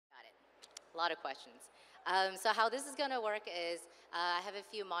lot of questions. So how this is going to work is I have a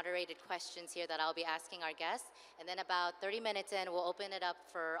few moderated questions here that I'll be asking our guests, and then about 30 minutes in, we'll open it up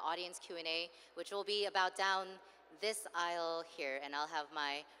for audience Q&A, which will be about down this aisle here, and I'll have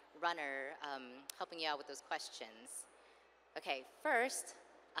my runner helping you out with those questions. Okay, first,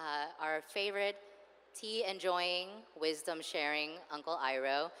 our favorite tea-enjoying, wisdom-sharing Uncle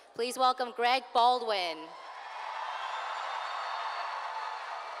Iroh. Please welcome Greg Baldwin.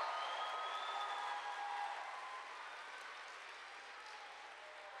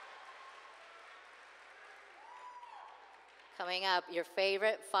 Coming up, your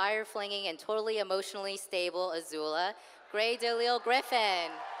favorite fire-flinging and totally emotionally stable Azula, Gray DeLille Griffin.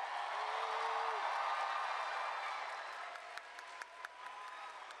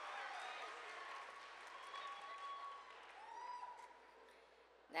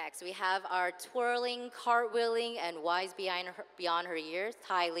 Next, we have our twirling, cartwheeling, and wise beyond her years,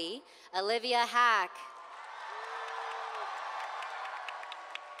 Ty Lee, Olivia Hack.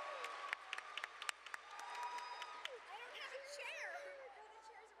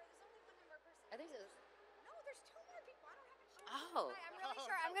 Oh. I'm really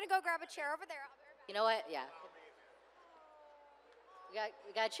sure. I'm going to go grab a chair over there. You know what? Yeah.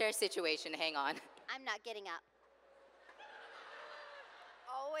 We got a chair situation. Hang on. I'm not getting up.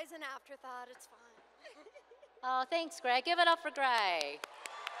 Always an afterthought. It's fine. Oh, thanks, Greg. Give it up for Greg.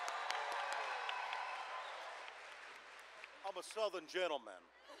 I'm a Southern gentleman.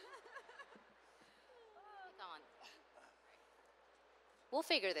 Hang on. We'll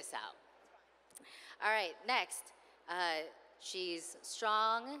figure this out. All right, next. She's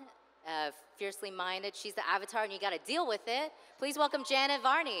strong, fiercely minded. She's the Avatar, and you got to deal with it. Please welcome Janet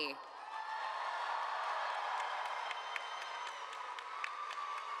Varney.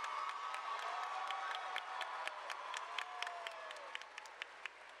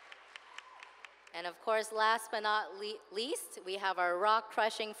 And of course, last but not least, we have our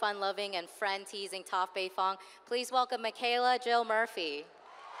rock-crushing, fun-loving, and friend-teasing Toph Beifong. Please welcome Michaela Jill Murphy.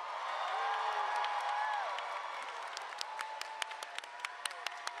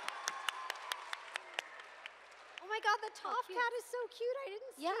 The Toph cat is so cute. I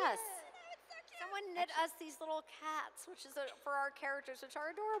didn't see yes. it. Someone knit us these little cats, which is for our characters, which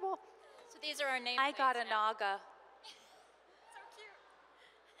are adorable. So these are our names. I got a Naga. So cute.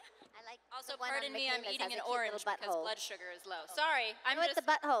 I like. Also, the one pardon on me, I'm Michaela's eating has an a cute orange little because butthole. blood sugar is low. Sorry, I'm Show just. it the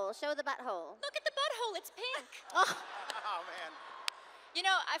butthole. Show the butthole. Look at the butthole. It's pink. Oh, man. You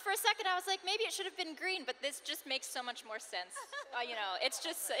know, for a second I was like, maybe it should have been green, but this just makes so much more sense. You know, it's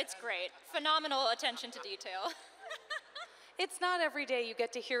great. Phenomenal attention to detail. It's not every day you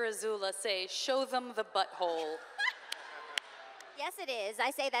get to hear Azula say, "Show them the butthole." Yes, it is. I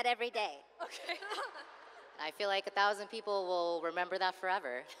say that every day. Okay. I feel like 1,000 people will remember that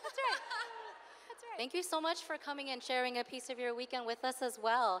forever. That's right. That's right. Thank you so much for coming and sharing a piece of your weekend with us as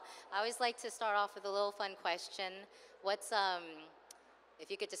well. I always like to start off with a little fun question. What's,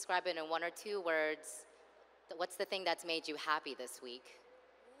 if you could describe it in 1 or 2 words, what's the thing that's made you happy this week?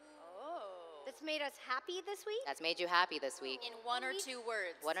 That's made us happy this week? That's made you happy this week. In 1 or 2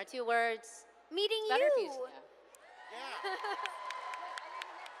 words. 1 or 2 words. Meeting It's better if you. you. Yeah.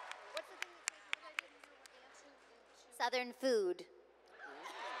 Southern food.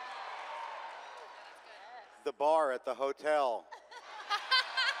 The bar at the hotel.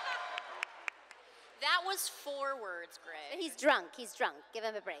 That was 4 words, Greg. He's drunk. He's drunk. Give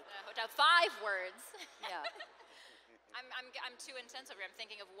him a break. Hotel, 5 words. Yeah. I'm too intense over here. I'm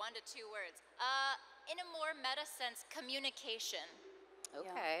thinking of 1 to 2 words. In a more meta sense, communication.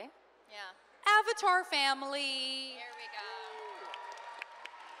 Okay. Yeah. Avatar family. There we go.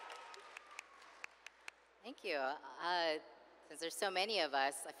 Thank you. Since there's so many of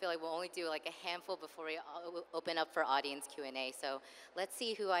us, I feel like we'll only do like a handful before we open up for audience Q&A. So let's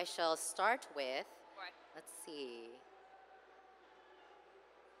see who I shall start with. Right. Let's see.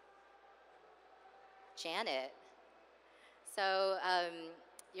 Janet. So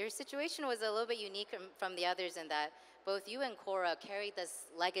your situation was a little bit unique from the others in that both you and Korra carried this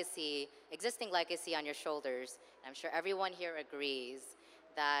legacy, existing legacy on your shoulders. And I'm sure everyone here agrees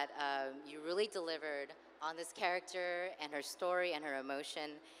that you really delivered on this character and her story and her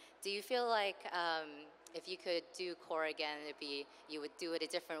emotion. Do you feel like if you could do Korra again, you would do it a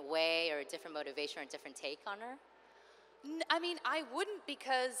different way or a different motivation or a different take on her? I mean, I wouldn't,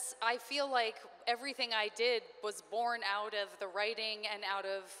 because I feel like everything I did was born out of the writing and out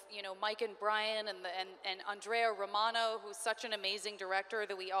of, you know, Mike and Brian and Andrea Romano, who's such an amazing director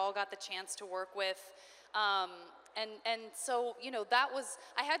that we all got the chance to work with. And so, you know, that was,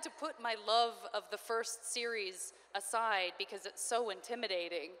 I had to put my love of the first series aside because it's so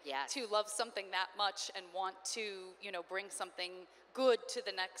intimidating Yes. to love something that much and want to, you know, bring something good to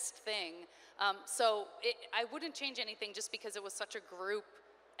the next thing. So I wouldn't change anything just because it was such a group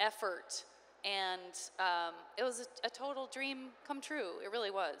effort. And it was a total dream come true. It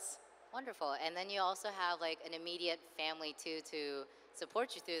really was. Wonderful. And then you also have like an immediate family too to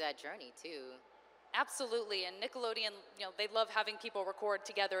support you through that journey too. Absolutely, and Nickelodeon, you know, they love having people record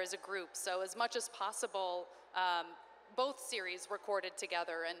together as a group. So as much as possible, both series recorded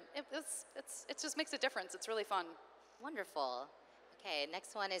together, and it just makes a difference. It's really fun. Wonderful. Okay,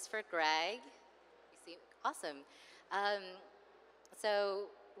 next one is for Greg. You see, awesome. Um, so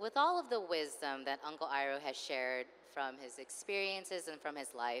with all of the wisdom that Uncle Iroh has shared from his experiences and from his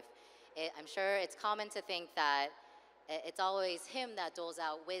life, I'm sure it's common to think that it's always him that doles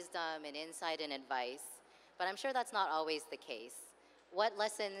out wisdom and insight and advice, but I'm sure that's not always the case. What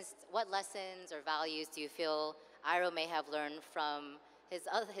lessons or values do you feel Iroh may have learned from his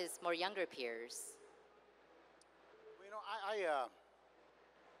more younger peers? Well, you know,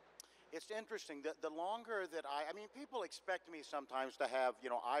 it's interesting that the longer that I mean, people expect me sometimes to have, you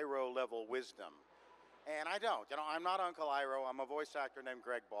know, Iroh level wisdom. And I don't. You know, I'm not Uncle Iroh. I'm a voice actor named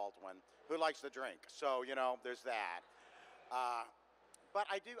Greg Baldwin who likes to drink. So, you know, there's that. But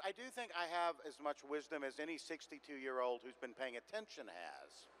I do think I have as much wisdom as any 62-year-old who's been paying attention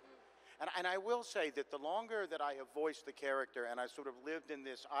has. And I will say that the longer that I have voiced the character and I sort of lived in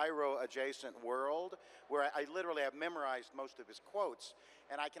this Iroh adjacent world where I literally have memorized most of his quotes,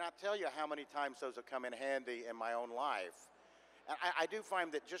 and I cannot tell you how many times those have come in handy in my own life. And I do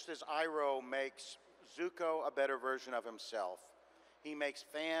find that just as Iroh makes Zuko a better version of himself, he makes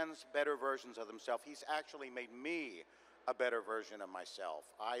fans better versions of themselves. He's actually made me a better version of myself.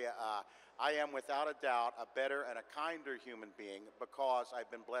 I am without a doubt a better and a kinder human being because I've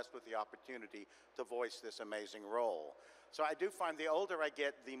been blessed with the opportunity to voice this amazing role. So I do find the older I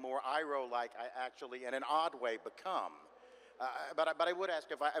get, the more Iroh-like I actually, in an odd way, become. But I would ask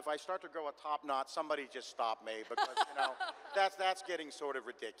if I start to grow a top knot, somebody just stop me because, you know, that's getting sort of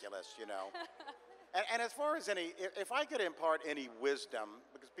ridiculous, you know. And as far as if I could impart any wisdom,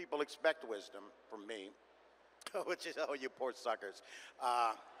 because people expect wisdom from me, which is, oh, you poor suckers.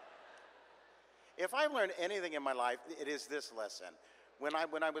 If I've learned anything in my life, it is this lesson. When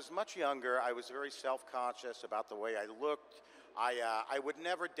I was much younger, I was very self-conscious about the way I looked. I would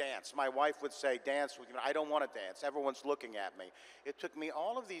never dance. My wife would say, dance with me. I don't want to dance. Everyone's looking at me. It took me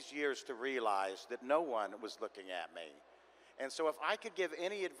all of these years to realize that no one was looking at me. And so if I could give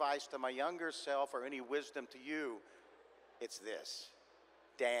any advice to my younger self or any wisdom to you, it's this.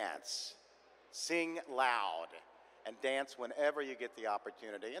 Dance. Sing loud. And dance whenever you get the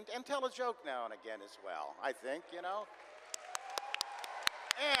opportunity. And tell a joke now and again as well, I think, you know.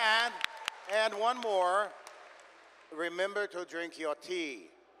 And one more. Remember to drink your tea.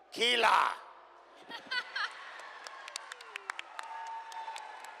 Kila.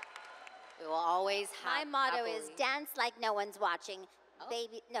 We will always My have motto is happily- dance like no one's watching.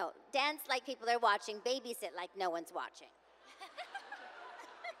 Dance like people are watching. Babysit like no one's watching.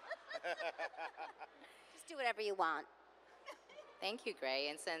 Just do whatever you want. Thank you, Gray.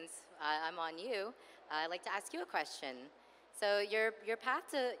 And since I'm on you, I'd like to ask you a question. So your path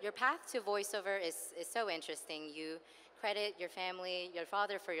to voiceover is so interesting. You credit your family, your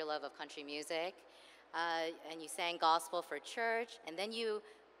father, for your love of country music, and you sang gospel for church, and then you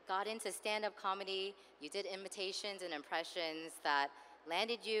got into stand-up comedy. You did imitations and impressions that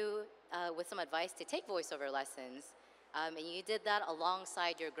landed you with some advice to take voiceover lessons, and you did that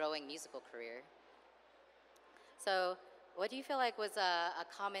alongside your growing musical career. So what do you feel like was a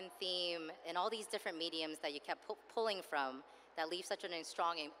common theme in all these different mediums that you kept pulling from that leave such a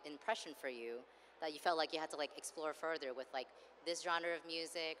strong impression for you that you felt like you had to like explore further with like this genre of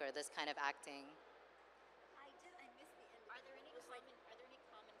music or this kind of acting? Are there any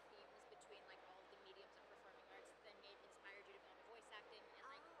common themes between like all the mediums of performing arts that inspired you to go into voice acting, and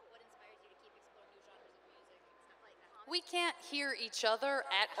like what inspires you to keep exploring new genres of music and stuff like that? We can't hear each other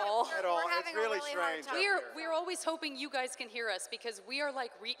at all. At all. We're It's having a really really hard strange. time. We're always hoping you guys can hear us because we are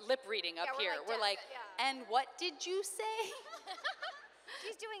like lip reading up Yeah, we're here. like We're deaf, like, yeah. and what did you say?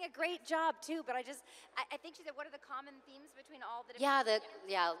 She's doing a great job too, but I think she said, what are the common themes between all the Yeah,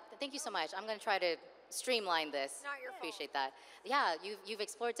 different thank you so much. I'm going to try to streamline this. Not your fault. Appreciate that. Yeah, you've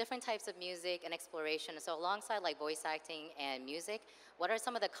explored different types of music and exploration. So alongside like voice acting and music, what are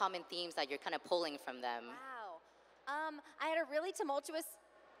some of the common themes that you're kind of pulling from them? Wow. I had a really tumultuous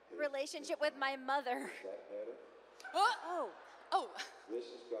relationship with my mother. Oh, Oh,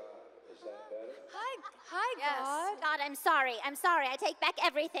 Hi, Yes. God. God, I'm sorry. I'm sorry. I take back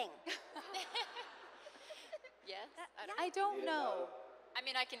everything. Yes. I don't know. I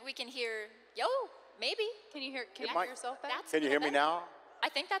mean, we can hear. Yo, maybe. Can you hear might- yourself back? That's Can a you hear little me better. now? I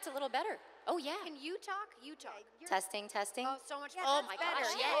think that's a little better. Oh yeah. Can you talk? You talk. Testing, testing. Oh, so much. Yeah, Oh that's my better.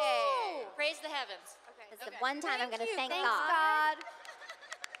 gosh! Yay. Yay! Praise the heavens. Okay. It's the one time I'm going to thank Thanks, God.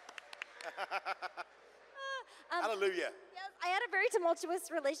 God. Hallelujah. Yes, I had a very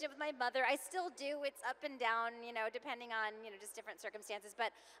tumultuous relationship with my mother. I still do. It's up and down, depending on, just different circumstances.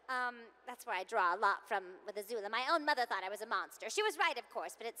 But that's where I draw a lot from with Azula. My own mother thought I was a monster. She was right, of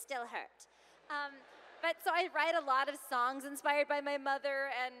course, but it still hurt. But so I write a lot of songs inspired by my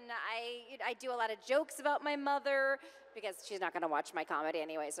mother, and I do a lot of jokes about my mother because she's not going to watch my comedy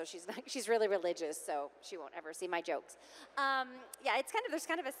anyway. So she's really religious, so she won't ever see my jokes. Yeah, there's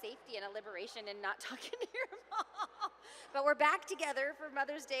kind of a safety and a liberation in not talking to your mom. But we're back together for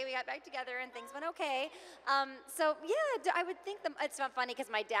Mother's Day. We got back together and things went okay. So yeah, I would think it's not funny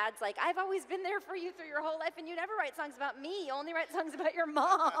because my dad's like, I've always been there for you through your whole life, and you never write songs about me. You only write songs about your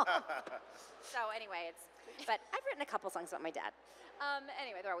mom. So anyway, but I've written a couple songs about my dad.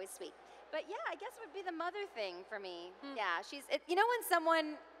 Anyway, they're always sweet. But yeah, I guess it would be the mother thing for me. Yeah, when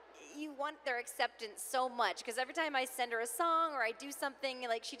someone, you want their acceptance so much, because every time I send her a song or I do something,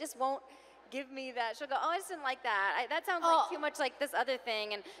 like she just won't give me that. She'll go, oh, I just didn't like that. That sounds like too much like this other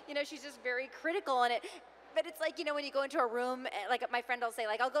thing. And, she's just very critical on it. But it's like, when you go into a room, like my friend will say,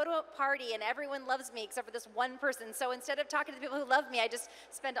 like, I'll go to a party and everyone loves me except for this one person. So instead of talking to the people who love me, I just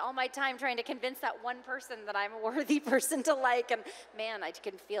spend all my time trying to convince that one person that I'm a worthy person to like. And man, I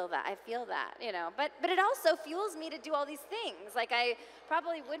can feel that. I feel that, But it also fuels me to do all these things. Like I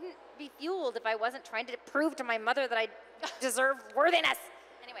probably wouldn't be fueled if I wasn't trying to prove to my mother that I deserve worthiness.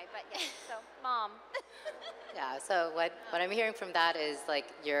 Anyway, but yeah, so mom. Yeah, so what I'm hearing from that is like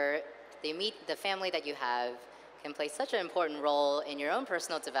the family that you have can play such an important role in your own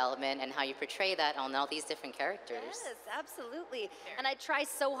personal development and how you portray that on all these different characters. Yes, absolutely. And I try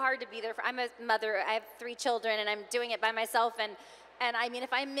so hard to be there I'm a mother, I have 3 children, and I'm doing it by myself, and I mean,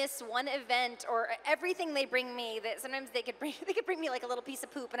 if I miss one event or everything they bring me, that sometimes they could bring me like a little piece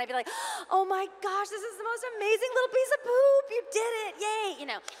of poop, and I'd be like, oh my gosh, this is the most amazing little piece of poop, you did it, yay,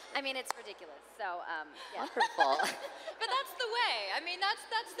 I mean, it's ridiculous. So, yeah. Wonderful. But that's the way. I mean, that's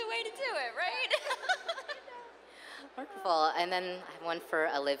the way to do it, right? Wonderful. And then I have one for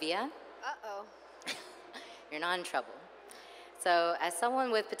Olivia. Uh-oh. You're not in trouble. So as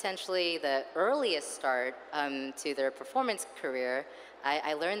someone with potentially the earliest start to their performance career,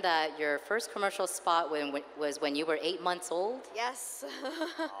 I learned that your first commercial spot was when you were 8 months old. Yes.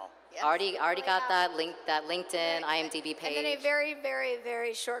 Yes. Already got that LinkedIn, IMDb page. And then a very, very,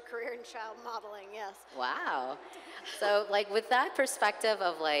 very short career in child modeling, yes. Wow. So like with that perspective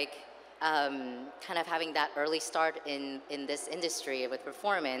of like kind of having that early start in this industry with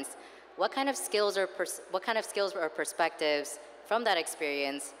performance, what kind of skills or perspectives from that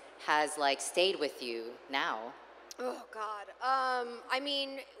experience has like stayed with you now? Oh God. I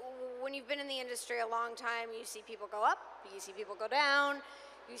mean, when you've been in the industry a long time, you see people go up, you see people go down,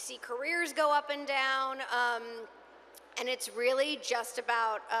 you see careers go up and down, and it's really just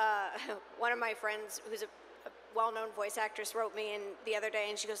about, one of my friends who's a well-known voice actress wrote me in the other day,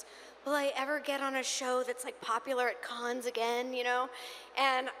 and she goes, will I ever get on a show that's like popular at cons again,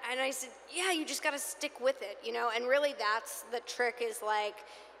 And I said, yeah, you just gotta stick with it, And really that's the trick, is like,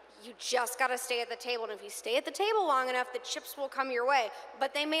 you just gotta stay at the table, and if you stay at the table long enough, the chips will come your way.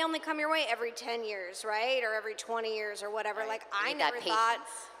 But they may only come your way every 10 years, right? Or every 20 years or whatever. Right. Like, I never thought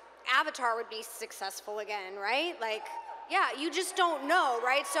Avatar would be successful again, right? Like, yeah, you just don't know,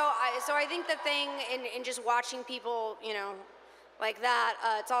 right? So I think the thing in just watching people, like that,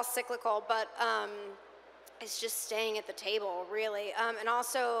 it's all cyclical, but it's just staying at the table, really. And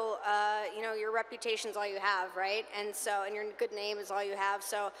also, your reputation's all you have, right? And your good name is all you have.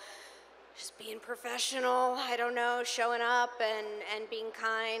 So just being professional, I don't know, showing up and being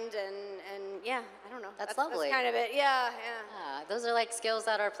kind and yeah, I don't know. That's lovely. That's kind of it, yeah. Those are like skills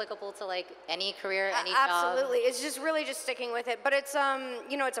that are applicable to like any career, any Absolutely. job. It's just really just sticking with it. But it's,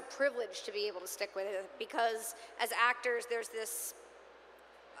 it's a privilege to be able to stick with it, because as actors, there's this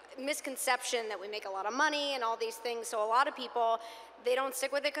misconception that we make a lot of money and all these things. So a lot of people, they don't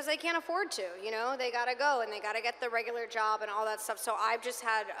stick with it because they can't afford to, they gotta go and they gotta get the regular job and all that stuff. So I've just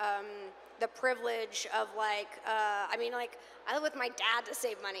had the privilege of I live with my dad to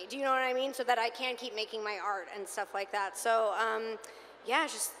save money. Do you know what I mean? So that I can keep making my art and stuff like that. So yeah,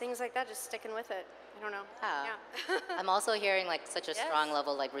 just things like that, just sticking with it. I don't know. Yeah. I'm also hearing like such a strong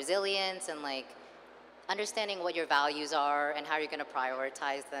level like resilience and like understanding what your values are and how you're going to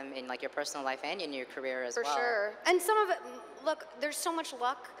prioritize them in like your personal life and in your career as For well. sure. And some of it, look, there's so much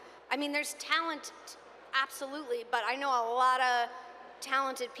luck. I mean, there's talent, absolutely, but I know a lot of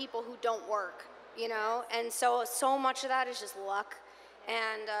talented people who don't work, you know? And so much of that is just luck.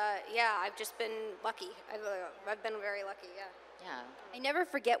 And yeah, I've just been lucky. I've been very lucky, yeah. Yeah. I never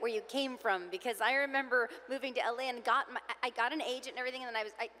forget where you came from because I remember moving to LA and I got an agent and everything, and then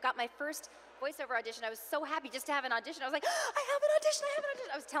I got my first voiceover audition. I was so happy just to have an audition. I was like, I have an audition, I have an audition.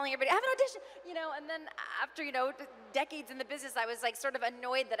 I was telling everybody, I have an audition, you know, and then after, you know, decades in the business, I was like sort of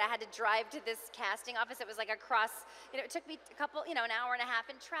annoyed that I had to drive to this casting office. It was like across, you know, it took me a couple, you know, an hour and a half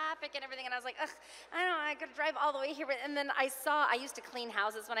in traffic and everything, and I was like, ugh, I don't know, I gotta drive all the way here. And then I used to clean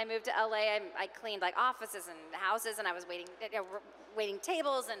houses when I moved to LA. I cleaned like offices and houses, and I was waiting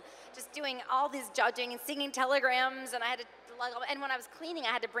tables and just doing all these judging and singing telegrams, and I had to and when I was cleaning, I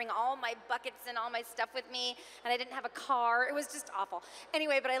had to bring all my buckets and all my stuff with me, and I didn't have a car. It was just awful.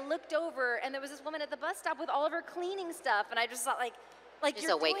 Anyway, but I looked over, and there was this woman at the bus stop with all of her cleaning stuff, and I just thought, like Just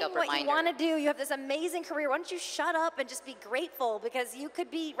you're a wake-up doing what you reminder. want to do. You have this amazing career. Why don't you shut up and just be grateful, because you could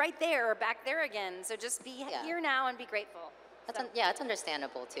be right there or back there again. So just be here now and be grateful. Yeah, it's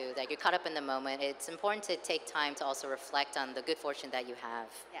understandable too, that you're caught up in the moment. It's important to take time to also reflect on the good fortune that you have.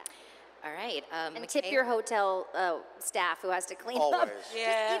 Yeah. All right. And tip your hotel staff who has to clean up. Always.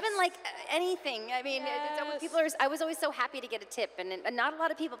 Just even like anything. I mean, people are. I was always so happy to get a tip, and not a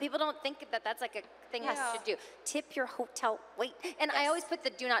lot of people don't think that that's like a thing you should do. Tip your hotel wait. And I always put the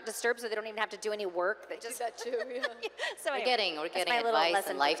do not disturb so they don't even have to do any work. They just that too, yeah. So We're anyway, getting my little advice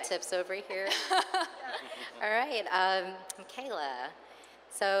lesson and for life today. tips over here. All right, Michaela.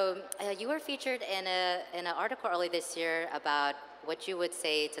 So you were featured in an article early this year about what you would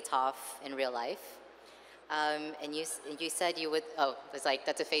say to Toph in real life, and you said you would. Oh, it was like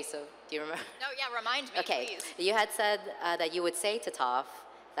that's a face of. Do you remember? No, yeah, remind me, Okay, please. you had said that you would say to Toph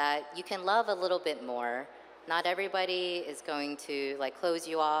that you can love a little bit more. Not everybody is going to like close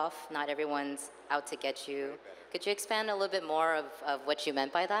you off. Not everyone's out to get you. Could you expand a little bit more of what you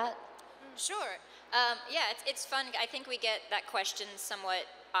meant by that? Sure. Yeah, it's fun. I think we get that question somewhat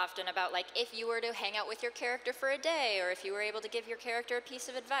often about like if you were to hang out with your character for a day, or if you were able to give your character a piece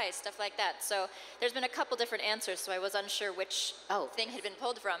of advice, stuff like that. So there's been a couple different answers, so I was unsure which thing had been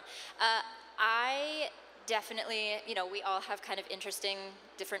pulled from. I definitely, you know, we all have kind of interesting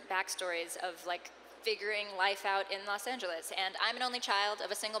different backstories of like figuring life out in Los Angeles. And I'm an only child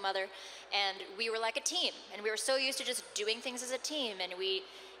of a single mother, and we were like a team, and we were so used to just doing things as a team, and we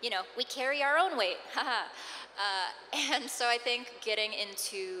carry our own weight, haha. And so I think getting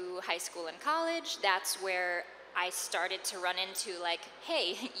into high school and college, that's where I started to run into like,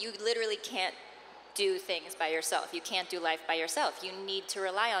 hey, you literally can't do things by yourself. You can't do life by yourself. You need to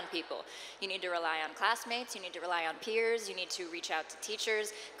rely on people. You need to rely on classmates. You need to rely on peers. You need to reach out to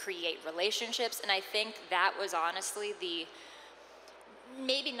teachers, create relationships. And I think that was honestly the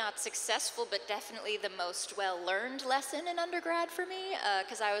maybe not successful, but definitely the most well-learned lesson in undergrad for me,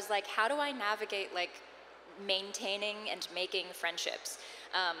 because I was like, how do I navigate like maintaining and making friendships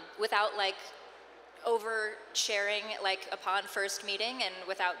without like oversharing like upon first meeting and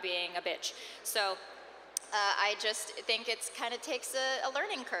without being a bitch. So I just think it's kind of takes a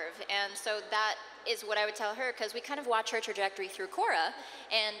learning curve, and so that is what I would tell her, because we kind of watch her trajectory through Korra,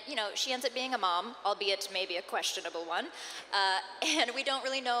 and you know, she ends up being a mom, albeit maybe a questionable one, and we don't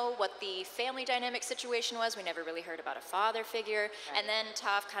really know what the family dynamic situation was. We never really heard about a father figure, and then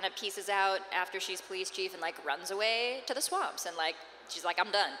Toph kind of pieces out after she's police chief and like runs away to the swamps, and like she's like,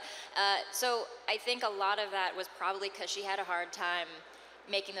 I'm done. So I think a lot of that was probably because she had a hard time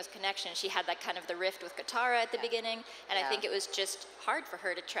making those connections. She had that kind of the rift with Katara at the beginning, and I think it was just hard for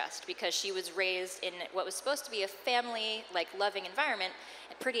her to trust, because she was raised in what was supposed to be a family, like loving environment,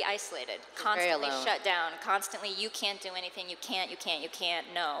 and pretty isolated, constantly shut down, constantly you can't do anything, you can't,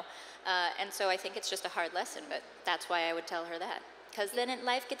 no. And so I think it's just a hard lesson, but that's why I would tell her that, because then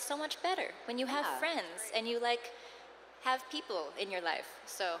life gets so much better when you have friends and you like have people in your life.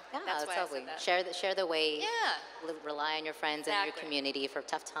 So that's why I said that. Share the weight. Yeah. Rely on your friends and your community for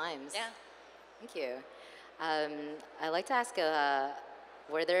tough times. Yeah. Thank you. I'd like to ask,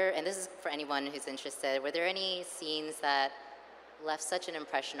 were there, and this is for anyone who's interested, were there any scenes that left such an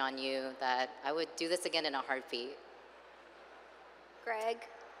impression on you that I would do this again in a heartbeat? Greg?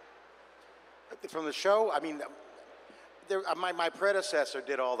 From the show, I mean, my predecessor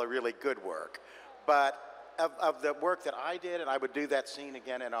did all the really good work, but of the work that I did, and I would do that scene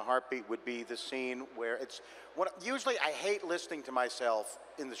again in a heartbeat, would be the scene where usually I hate listening to myself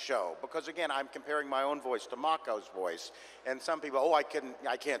in the show because, again, I'm comparing my own voice to Mako's voice. And some people, oh, I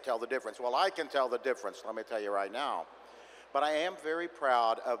can't tell the difference. Well, I can tell the difference, let me tell you right now. But I am very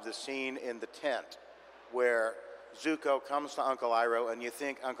proud of the scene in the tent where Zuko comes to Uncle Iroh, and you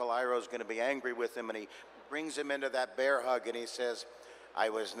think Uncle Iroh's going to be angry with him, and he brings him into that bear hug, and he says, I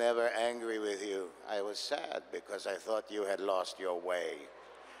was never angry with you. I was sad because I thought you had lost your way.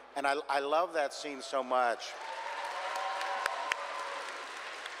 And I love that scene so much.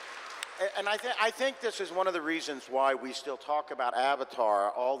 And I think this is one of the reasons why we still talk about Avatar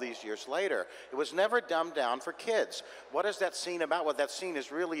all these years later. It was never dumbed down for kids. What is that scene about? Well, that scene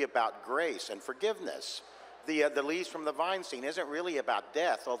is really about grace and forgiveness. The Leaves from the Vine scene isn't really about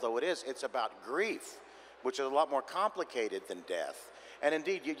death, although it is. It's about grief, which is a lot more complicated than death. And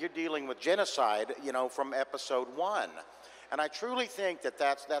indeed, you're dealing with genocide, from episode 1. And I truly think that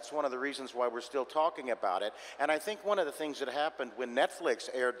that's one of the reasons why we're still talking about it. And I think one of the things that happened when Netflix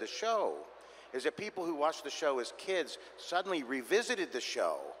aired the show is that people who watched the show as kids suddenly revisited the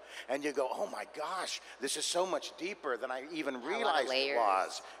show. And you go, oh my gosh, this is so much deeper than I even realized it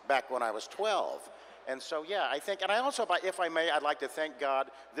was back when I was 12. And so, yeah, I think, and I also, if I may, I'd like to thank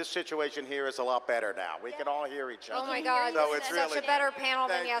God, this situation here is a lot better now. We can all hear each other. Oh my God, so it's it's such really, a better panel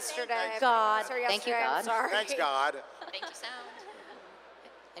than yesterday. God. Sorry, Thank you, yesterday, I'm God. sorry. Thanks, God. Thank you, sound.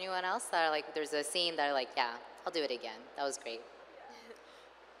 Anyone else that are like, there's a scene that are like, yeah, I'll do it again. That was great.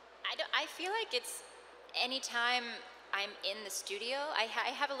 I feel like it's anytime I'm in the studio, I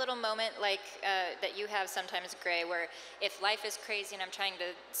have a little moment like that you have sometimes, Gray, where if life is crazy and I'm trying to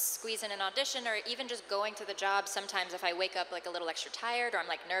squeeze in an audition or even just going to the job, sometimes if I wake up like a little extra tired or I'm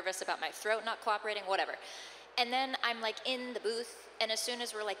like nervous about my throat not cooperating, whatever. And then I'm like in the booth, and as soon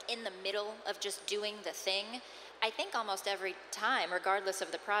as we're like in the middle of just doing the thing, I think almost every time, regardless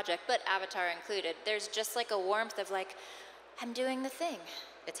of the project, but Avatar included, there's just like a warmth of like, I'm doing the thing.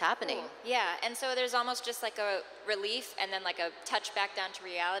 It's happening. Cool. Yeah, and so there's almost just like a relief and then like a touch back down to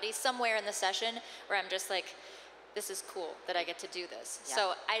reality somewhere in the session where I'm just like, this is cool that I get to do this. Yeah.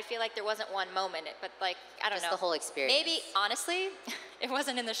 So I feel like there wasn't one moment, but like, I don't Just know. the whole experience. Maybe, honestly, it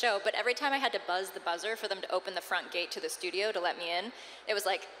wasn't in the show, but every time I had to buzz the buzzer for them to open the front gate to the studio to let me in, it was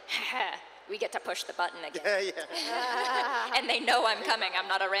like, we get to push the button again. Yeah. And they know I'm coming. I'm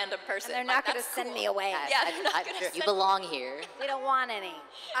not a random person. And they're not going to send me away. Yeah, they're not gonna You send belong here. We don't want any.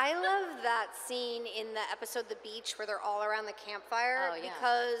 I love that scene in the episode The Beach where they're all around the campfire Oh, yeah.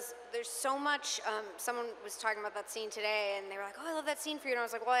 because there's so much, someone was talking about that scene today and they were like, oh, I love that scene for you. And I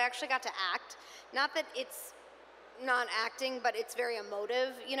was like, well, I actually got to act. Not that it's not acting, but it's very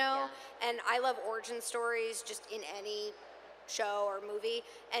emotive, Yeah. And I love origin stories just in any show or movie,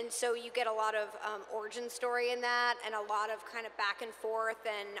 and so you get a lot of origin story in that and a lot of kind of back and forth,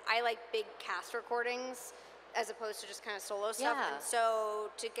 and I like big cast recordings as opposed to just kind of solo stuff, Yeah. and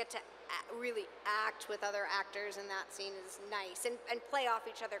so to get to really act with other actors in that scene is nice, and play off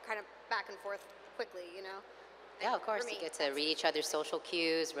each other kind of back and forth quickly, Yeah, of course. For me, You get to read each other's social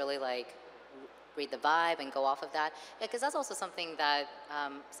cues, really like read the vibe and go off of that. Yeah, because that's also something that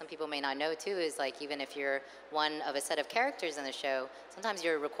some people may not know too, is like even if you're one of a set of characters in the show, sometimes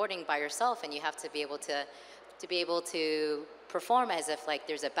you're recording by yourself and you have to be able to perform as if like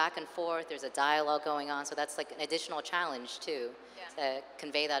there's a back and forth, there's a dialogue going on. So that's like an additional challenge too, to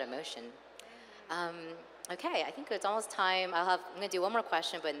convey that emotion. Okay, I think it's almost time. I'm gonna do one more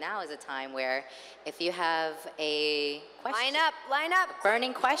question, but now is a time where if you have a question, line up,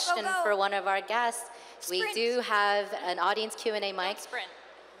 burning question go. for one of our guests, we Sprint. do have an audience Q&A mic. Don't sprint.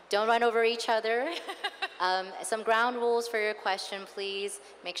 Don't run over each other. Some ground rules for your question, please.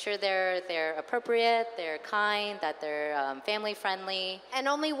 Make sure they're appropriate, they're kind, that they're family friendly. and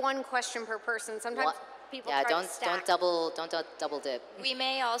only one question per person. Sometimes What- people yeah, try don't to stack. double dip. We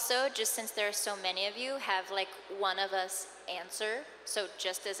may also, just since there are so many of you, have like one of us answer. So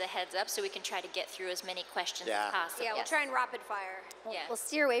just as a heads up, so we can try to get through as many questions Yeah. as possible. Yeah, we'll try and rapid fire. Yeah. We'll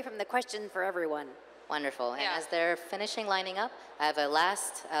steer away from the question for everyone. Wonderful. And Yeah. as they're finishing lining up, I have a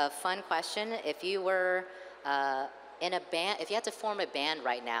last fun question. If you were in a band, if you had to form a band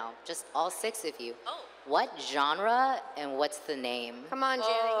right now, just all 6 of you, Oh. what genre and what's the name? Come on,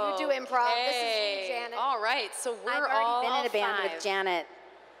 Janet, you do improv. This is you, Okay. Janet. All right, so we're I've all already been in a band five. with Janet.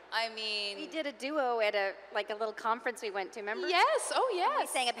 I We mean, did a duo at a little conference we went to, remember? yes, oh We yes.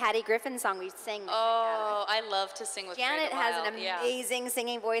 sang a Patty Griffin song. We sang. Oh, I love to sing with Janet Greta has Wild, an yeah. amazing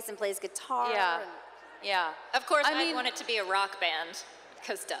singing voice and plays guitar. Yeah. and- Yeah. Of course, I I mean- want it to be a rock band.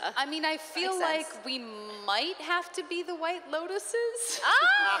 because duh. I mean, I feel makes like sense. we might have to be the White Lotuses.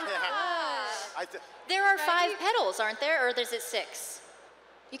 I th- There are 5 petals, aren't there? Or is it 6?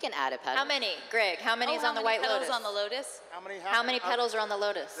 You can add a petal. How many? Greg, how many is on the White petals Lotus? on the lotus? How many petals are on the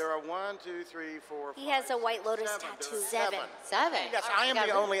lotus? There are 1, 2, 3, 4, He has a White Lotus seven. tattoo. Seven. 7. Yes, I am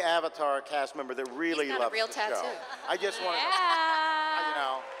the only Avatar cast member that really got a loves real the tattoo. show. I just want to, you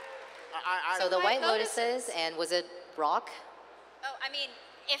know, I So the White White Lotuses, and was it rock? Oh, I mean,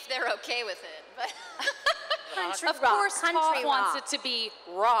 if they're okay with it, but Country Of rock. course, country Paul rock. wants it to be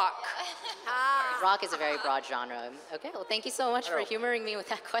rock. Rock is a very broad genre. Okay, well, thank you so much for humoring me with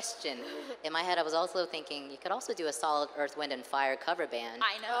that question. In my head, I was also thinking you could also do a solid Earth, Wind, and Fire cover band.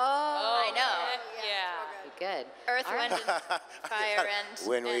 I know. I know. Yeah. Be good. Earth, All right. wind, and fire, and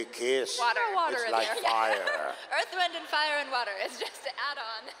when we and kiss, water. it's like fire. Earth, wind, and fire, and water. It's just an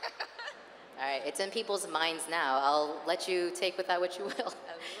add-on. All right, it's in people's minds now. I'll let you take with that what you will. I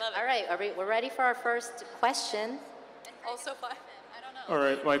love it. All right, we're ready for our first question. Also fun. I don't know. All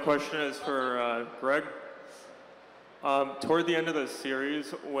right, my question is for Greg. Toward the end of the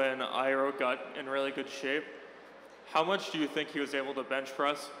series, when Iroh got in really good shape, how much do you think he was able to bench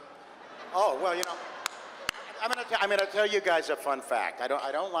press? Oh, well, you know, I'm gonna tell you guys a fun fact. I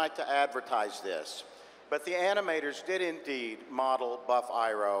don't like to advertise this, but the animators did indeed model Buff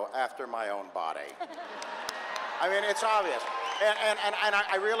Iroh after my own body. I mean, it's obvious. And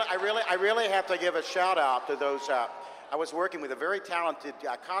I really have to give a shout out to those. I was working with a very talented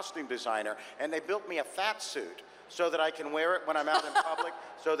costume designer, and they built me a fat suit so that I can wear it when I'm out in public,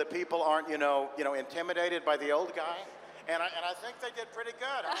 so that people aren't, you know, intimidated by the old guy. And I think they did pretty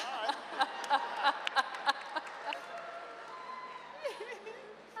good. All right.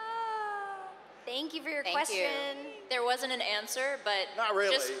 Thank you for your Thank question. you. There wasn't an answer, but Not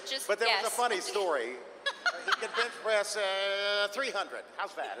really, just but there yes. was a funny story. He could bench press 300.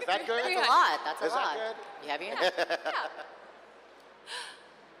 How's that? Is that good? That's a lot. That's a Is that lot. good? You have your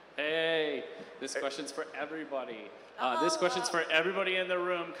Hey, this question's for everybody. This question's for everybody in the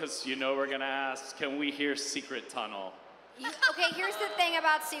room because you know we're gonna ask, can we hear Secret Tunnel? Okay, here's the thing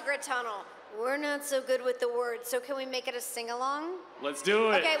about Secret Tunnel. We're not so good with the words, so can we make it a sing-along? Let's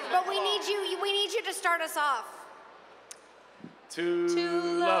do it. Okay, but we need you to start us off. Two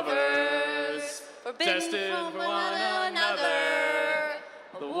lovers, forbidden destined from for one one another. another.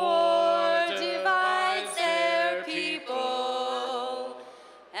 The war divides their people,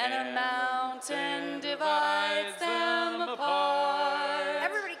 and a mountain divides them apart.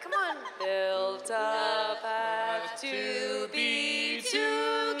 Everybody, come on. Built up have to be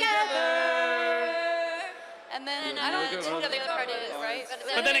together. And then I don't know what the other part is, right?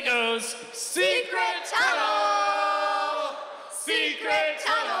 But then it goes, Secret Tunnel! Secret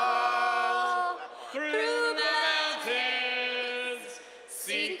Tunnel! Through the mountains!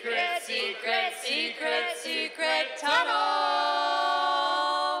 Secret, secret, secret, secret tunnel!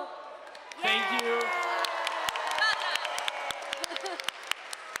 Thank you.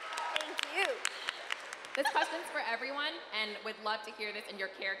 Thank you. This question's for everyone, and would love to hear this in your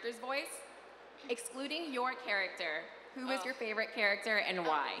character's voice. Excluding your character, who is your favorite character and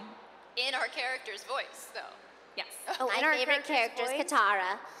why? In our character's voice, though. Yes. Oh, in My our favorite character character's is voice?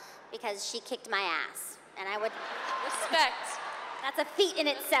 Katara because she kicked my ass, and I would. Respect. That's a feat in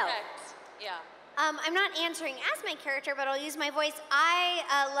itself. Respect. Yeah. I'm not answering as my character, but I'll use my voice. I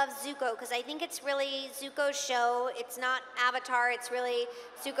love Zuko because I think it's really Zuko's show. It's not Avatar. It's really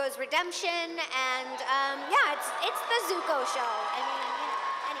Zuko's redemption, and yeah, it's the Zuko show. I mean,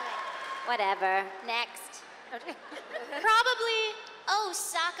 anyway. Whatever. Next. Probably. Oh,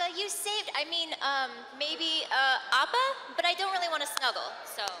 Sokka, you saved. I mean, maybe Appa, but I don't really want to snuggle.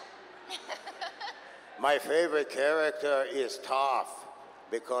 So. My favorite character is Toph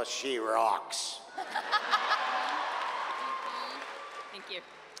because she rocks. Thank you.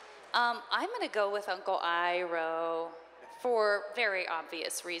 I'm gonna go with Uncle Iroh for very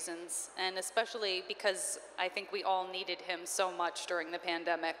obvious reasons, and especially because I think we all needed him so much during the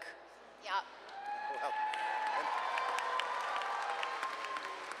pandemic. Yeah.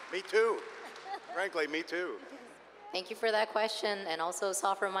 Me too. Frankly, me too. Thank you for that question, and also a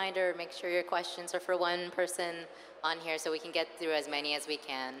soft reminder, make sure your questions are for one person on here so we can get through as many as we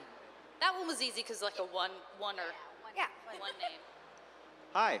can. That one was easy because like a one Yeah. name.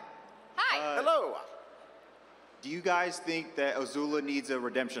 Hi. Hi. Hello. Do you guys think that Azula needs a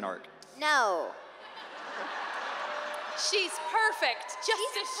redemption arc? No. She's perfect,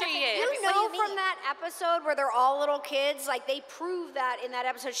 just as she is. You know from that episode where they're all little kids, like they prove that in that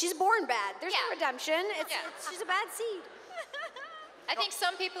episode. She's born bad. There's no redemption. She's a bad seed. I think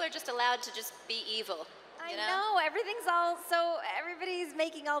some people are just allowed to just be evil. I know, everything's all so, everybody's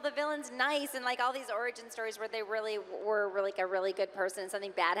making all the villains nice and like all these origin stories where they really were like a really good person and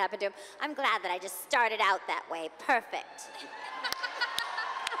something bad happened to him. I'm glad that I just started out that way. Perfect.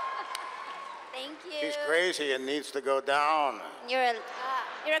 Thank you. She's crazy and needs to go down. You're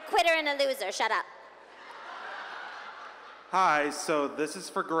a quitter and a loser. Shut up. Hi, so this is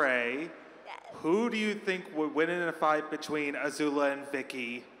for Gray. Who do you think would win in a fight between Azula and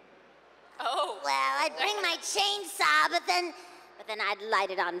Vicky? Oh. Well, I'd bring my chainsaw, but then I'd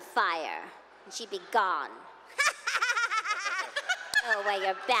light it on fire, and she'd be gone. Go away,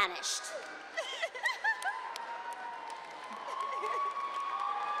 you're banished.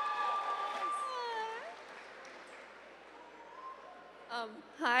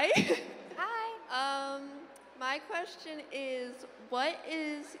 Hi. Hi. My question is, what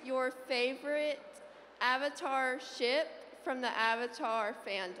is your favorite Avatar ship from the Avatar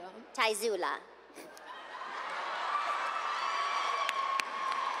fandom? Taizula.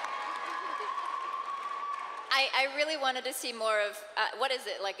 I really wanted to see more of, what is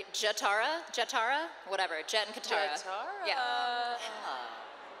it, like Jatara? Jatara? Whatever, Jet and Katara. Jatara. Yeah.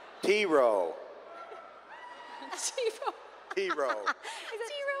 T-Row. T-Row. T-Row. T-Row,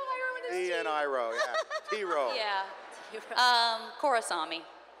 T and I-Row, yeah. T-Row. Yeah. Korrasami.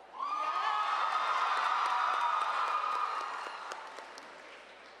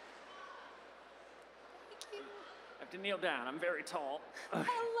 I have to kneel down. I'm very tall.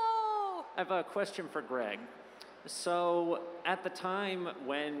 Hello. I have a question for Greg. So, at the time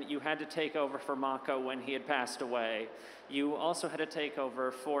when you had to take over for Mako when he had passed away, you also had to take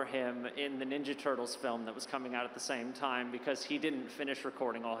over for him in the Ninja Turtles film that was coming out at the same time because he didn't finish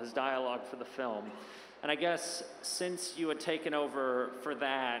recording all his dialogue for the film. And I guess since you had taken over for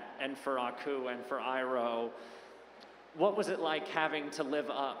that and for Aku and for Iroh, what was it like having to live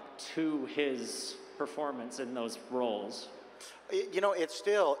up to his performance in those roles? You know, it's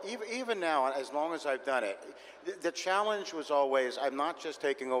still, even now, as long as I've done it, the challenge was always, I'm not just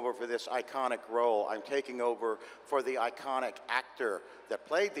taking over for this iconic role, I'm taking over for the iconic actor that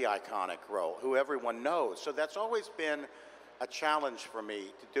played the iconic role, who everyone knows. So that's always been a challenge for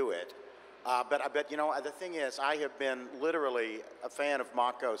me to do it. But you know, the thing is, I have been literally a fan of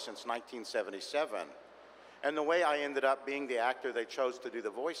Mako since 1977. And the way I ended up being the actor they chose to do the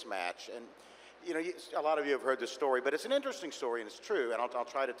voice match, and you know, a lot of you have heard this story, but it's an interesting story and it's true, and I'll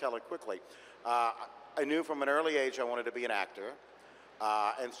try to tell it quickly. I knew from an early age I wanted to be an actor,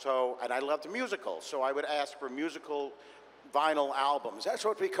 and I loved musicals, so I would ask for musical vinyl albums. That's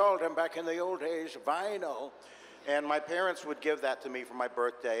what we called them back in the old days, vinyl. And my parents would give that to me for my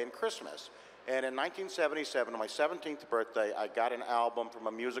birthday and Christmas. And in 1977, on my 17th birthday, I got an album from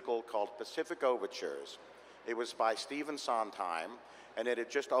a musical called Pacific Overtures. It was by Stephen Sondheim, and it had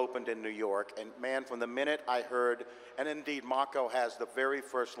just opened in New York. And man, from the minute I heard, and indeed Mako has the very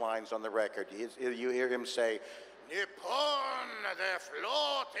first lines on the record, you hear him say, "Nippon, the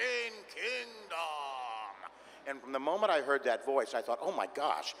floating kingdom." And from the moment I heard that voice, I thought, oh my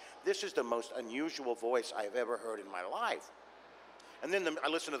gosh, this is the most unusual voice I've ever heard in my life. And then I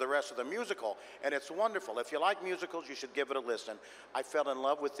listened to the rest of the musical, and it's wonderful. If you like musicals, you should give it a listen. I fell in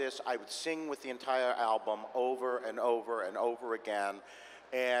love with this. I would sing with the entire album over and over and over again.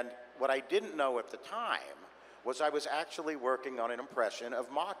 And what I didn't know at the time was I was actually working on an impression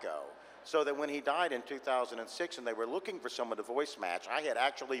of Mako. So that when he died in 2006 and they were looking for someone to voice match, I had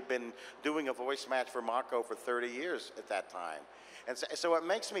actually been doing a voice match for Mako for 30 years at that time. And so it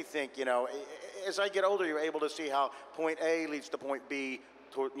makes me think, you know, as I get older, you're able to see how point A leads to point B,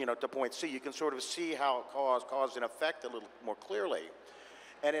 to point C. You can sort of see how cause and effect a little more clearly.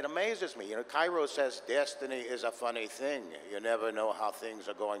 And it amazes me. You know, Cairo says, destiny is a funny thing. You never know how things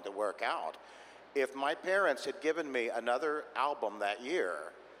are going to work out. If my parents had given me another album that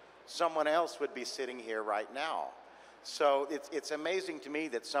year, someone else would be sitting here right now. So it's amazing to me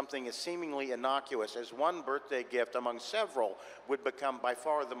that something as seemingly innocuous as one birthday gift among several would become by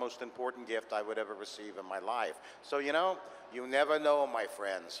far the most important gift I would ever receive in my life. So, you know, you never know, my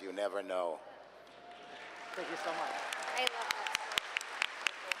friends. You never know. Thank you so much. I love that.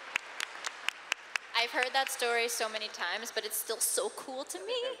 I've heard that story so many times, but it's still so cool to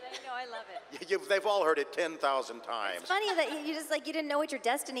me. I know, I love it. They've all heard it 10,000 times. It's funny that you just like, you didn't know what your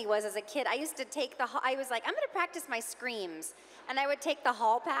destiny was as a kid. I used to take I was like, I'm gonna practice my screams. And I would take the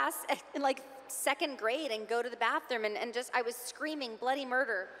hall pass in like 2nd grade and go to the bathroom and I was screaming bloody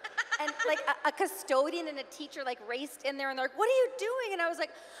murder. And like a custodian and a teacher like raced in there and they're like, what are you doing? And I was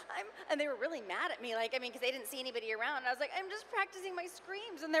like, and they were really mad at me, like, I mean, because they didn't see anybody around. And I was like, I'm just practicing my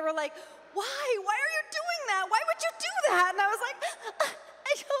screams. And they were like, why? Why are you doing that? Why would you do that? And I was like,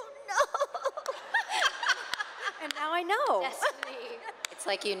 I don't know. Now I know. Destiny. It's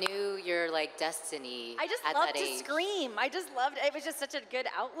like you knew your like destiny. I just at loved that to age. scream. I just loved it. It was just such a good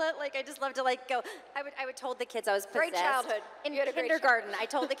outlet. Like I just loved to like go. I would told the kids I was possessed. Great childhood. In You had a great kindergarten. I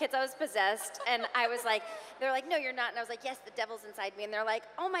told the kids I was possessed, and I was like, they're like, no, you're not. And I was like, yes, the devil's inside me. And they're like,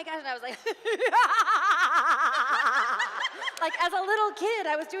 oh my gosh. And I was like, like as a little kid,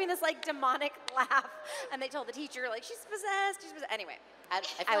 I was doing this like demonic laugh, and they told the teacher like she's possessed. She's possessed. Anyway. I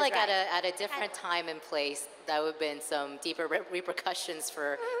I feel was like right. at a different time and place, that would have been some deeper repercussions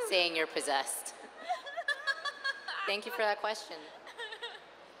for saying you're possessed. Thank you for that question.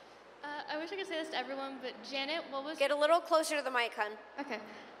 I wish I could say this to everyone, but Janet, what was... Get a little closer to the mic, hun. Okay.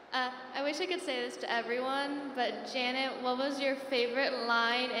 I wish I could say this to everyone, but Janet, what was your favorite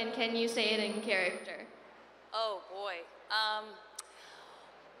line, and can you say it in character? Oh boy.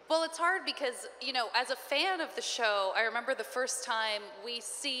 Well, it's hard because, you know, as a fan of the show, I remember the first time we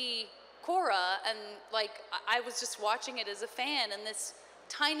see Korra, and like I was just watching it as a fan, and this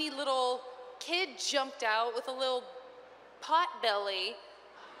tiny little kid jumped out with a little pot belly,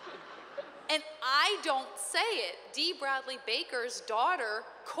 and I don't say it. Dee Bradley Baker's daughter,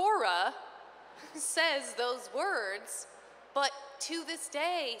 Korra, says those words, but to this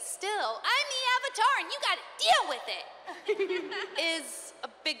day, still, I'm the Avatar and you gotta deal with it, is a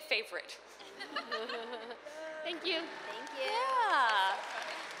big favorite. Thank you. Thank you. Yeah.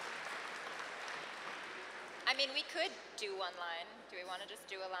 I mean, we could do one line. Do we want to just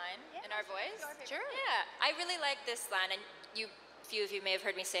do a line in our voice? Sure. Yeah. I really like this line, and few of you may have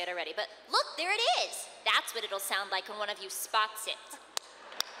heard me say it already, but look, there it is. That's what it'll sound like when one of you spots it.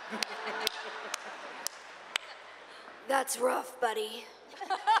 That's rough, buddy.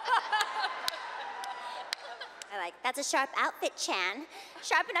 I like, that's a sharp outfit, Chan.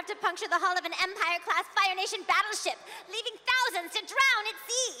 Sharp enough to puncture the hull of an Empire-class Fire Nation battleship, leaving thousands to drown at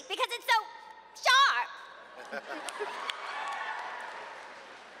sea because it's so sharp.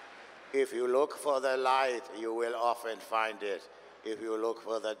 If you look for the light, you will often find it. If you look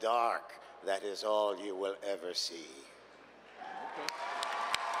for the dark, that is all you will ever see.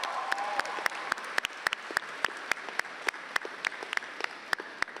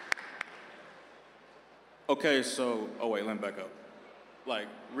 Okay, so, oh wait, let me back up. Like,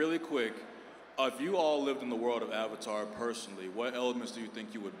 really quick, if you all lived in the world of Avatar personally, what elements do you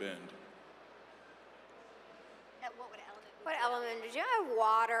think you would bend? What element did you have?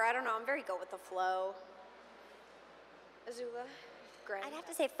 Water. I don't know. I'm very go with the flow. Azula, Greg. I'd have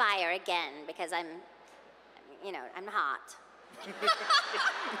to say fire again because I'm hot.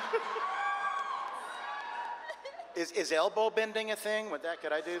 Is elbow bending a thing?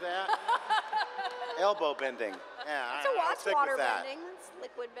 Could I do that? Elbow bending. Yeah, It's a I'll watch stick water with that. bending. That's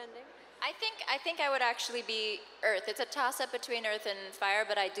liquid bending. I think I would actually be Earth. It's a toss-up between Earth and fire,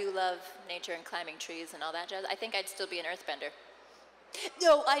 but I do love nature and climbing trees and all that jazz. I think I'd still be an Earthbender.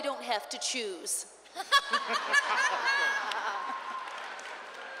 No, I don't have to choose.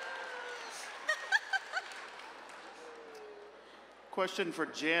 Question for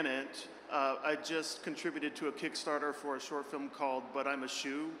Janet. I just contributed to a Kickstarter for a short film called But I'm a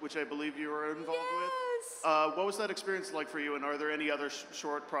Shoe, which I believe you were involved with. What was that experience like for you, and are there any other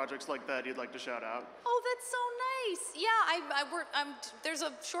short projects like that you'd like to shout out? Oh, that's so nice. Yeah, there's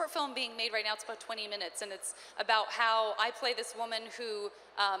a short film being made right now. It's about 20 minutes, and it's about how I play this woman who,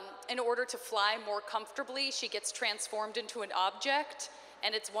 in order to fly more comfortably, she gets transformed into an object,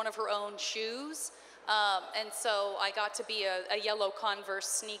 and it's one of her own shoes. And so I got to be a yellow Converse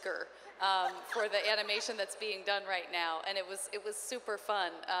sneaker for the animation that's being done right now, and it was super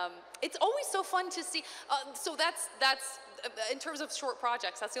fun. It's always so fun to see. So that's in terms of short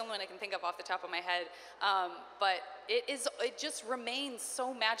projects. That's the only one I can think of off the top of my head. But it just remains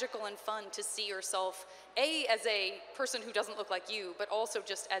so magical and fun to see yourself as a person who doesn't look like you, but also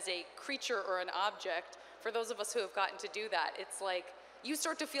just as a creature or an object. For those of us who have gotten to do that, it's like you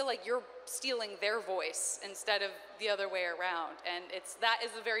start to feel like you're stealing their voice instead of the other way around. And that is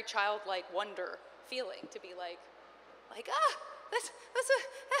a very childlike wonder feeling to be like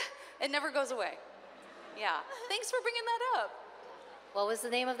it never goes away. Yeah, thanks for bringing that up. What was the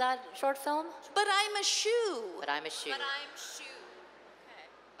name of that short film? But I'm a shoe. But I'm a shoe. But I'm shoe.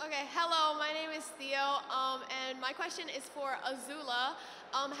 Okay, hello, my name is Theo, and my question is for Azula.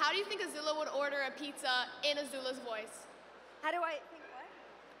 How do you think Azula would order a pizza in Azula's voice? How do I think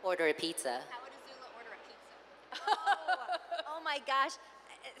what? Order a pizza. How would Azula order a pizza? Oh my gosh.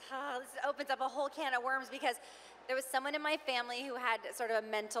 This opens up a whole can of worms because there was someone in my family who had sort of a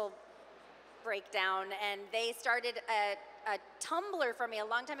mental breakdown, and they started a Tumblr for me a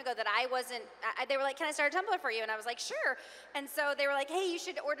long time ago that I wasn't, they were like, can I start a Tumblr for you? And I was like, sure. And so they were like, hey, you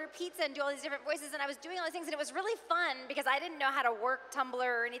should order pizza and do all these different voices. And I was doing all these things, and it was really fun because I didn't know how to work Tumblr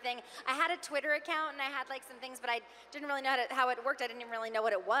or anything. I had a Twitter account, and I had like some things, but I didn't really know how it worked. I didn't even really know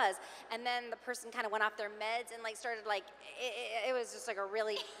what it was. And then the person kind of went off their meds and like started like, it was just like a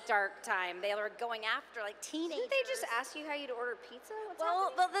really dark time. They were going after like teenagers. Didn't they just ask you how you'd order pizza?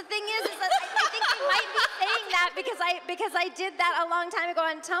 Well, the thing is that I think they might be saying that because I did that a long time ago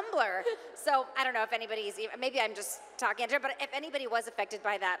on Tumblr. So I don't know if anybody's even, maybe I'm just talking into it, but if anybody was affected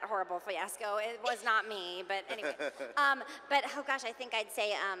by that horrible fiasco, it was not me. But anyway, but oh gosh, I think I'd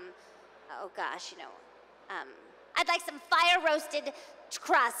say, oh gosh, I'd like some fire roasted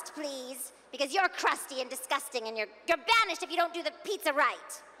crust, please, because you're crusty and disgusting, and you're banished if you don't do the pizza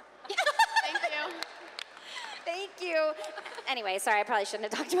right. Thank you. Thank you. Anyway, sorry, I probably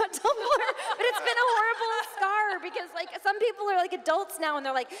shouldn't have talked about Tumblr, but it's been a horrible scar because like some people are like adults now and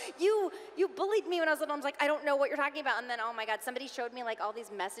they're like, you bullied me when I was little. I was like, I don't know what you're talking about. And then, oh my God, somebody showed me like all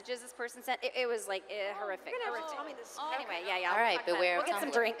these messages this person sent. It was like horrific. You're gonna have to tell me this. Anyway, yeah. All right, beware We'll of get some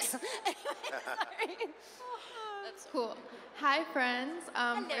Tumblr. drinks. That's cool. Hi, friends.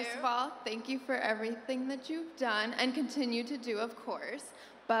 First of all, thank you for everything that you've done and continue to do, of course.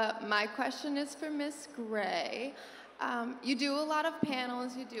 But my question is for Miss Gray. You do a lot of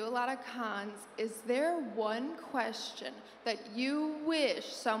panels, you do a lot of cons. Is there one question that you wish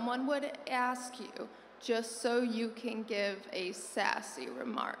someone would ask you just so you can give a sassy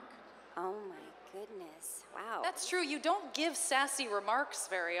remark? Oh my goodness, wow. That's true. You don't give sassy remarks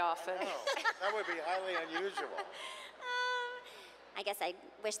very often. No, that would be highly unusual. I guess I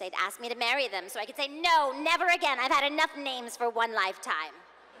wish they'd ask me to marry them so I could say, no, never again. I've had enough names for one lifetime.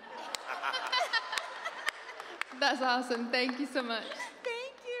 That's awesome. Thank you so much.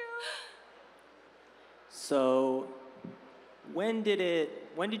 Thank you. So, when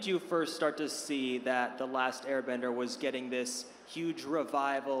did you first start to see that The Last Airbender was getting this huge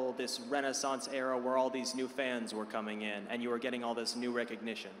revival, this Renaissance era where all these new fans were coming in and you were getting all this new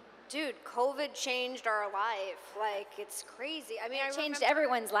recognition? Dude, COVID changed our life. Like, it's crazy. I mean, It changed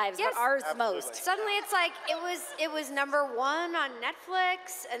everyone's lives, but ours most. Suddenly it's like, it was number one on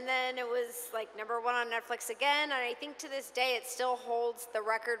Netflix, and then it was like number one on Netflix again, and I think to this day it still holds the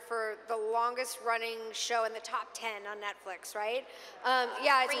record for the longest running show in the top 10 on Netflix, right?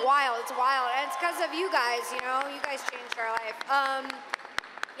 Yeah, it's wild, and it's because of you guys, you guys changed our life.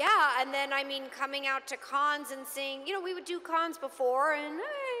 Yeah, and then, I mean, coming out to cons and seeing, we would do cons before, and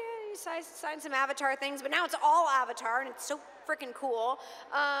sign some Avatar things, but now it's all Avatar, and it's so freaking cool.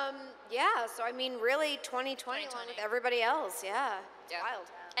 Yeah, so I mean, really 2020 along with everybody else, yeah. It's wild.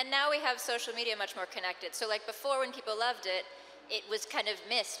 And now we have social media much more connected. So like before when people loved it, it was kind of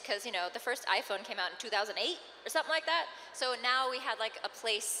missed because, the first iPhone came out in 2008 or something like that. So now we had like a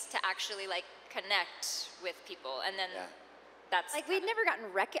place to actually like connect with people, and then that's like we'd never gotten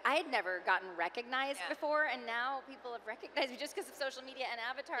I had never gotten recognized before, and now people have recognized me just because of social media and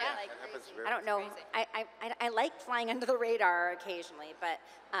Avatar. Yeah. Like, I don't know. I like flying under the radar occasionally, but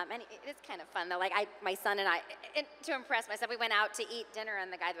and it's kind of fun though. Like my son and I, to impress my son, we went out to eat dinner,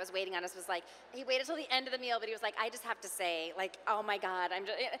 and the guy that was waiting on us was like, he waited till the end of the meal, but he was like, I just have to say, like, oh my God, I'm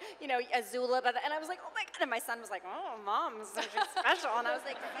just, Azula, and I was like, oh my God, and my son was like, oh, Mom's so special, and I was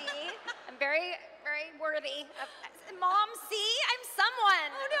like, see, I'm very, very worthy of, Mom, see, I'm someone.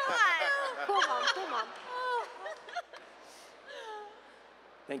 Oh no. Cool mom.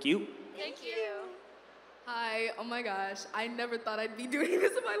 Thank you. Thank you. Hi, oh my gosh, I never thought I'd be doing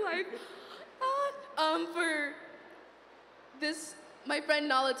this in my life. For this, my friend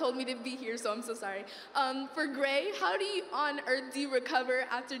Nala told me to be here, so I'm so sorry. For Gray, how on earth do you recover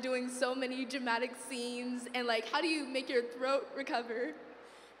after doing so many dramatic scenes, and like, how do you make your throat recover?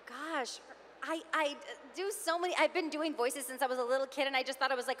 Gosh, I do so many, I've been doing voices since I was a little kid, and I just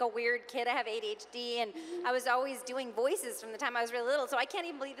thought I was like a weird kid. I have ADHD, and I was always doing voices from the time I was really little, so I can't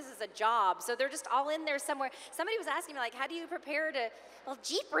even believe this is a job. So they're just all in there somewhere. Somebody was asking me, like, how do you prepare to, well,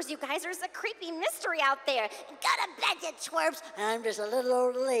 jeepers, you guys, there's a creepy mystery out there. Gotta bet you twerps. I'm just a little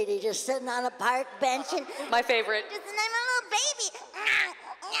old lady just sitting on a park bench. And my favorite. And I'm a little baby.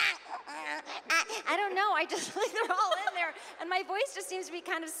 I don't know, I just, like, they're all in there. And my voice just seems to be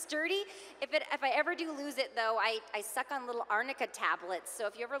kind of sturdy. If I ever do lose it, though, I suck on little arnica tablets. So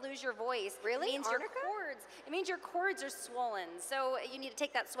if you ever lose your voice, it means your cords are swollen. So you need to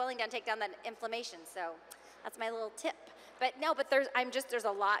take that swelling down, take down that inflammation. So that's my little tip. But no, there's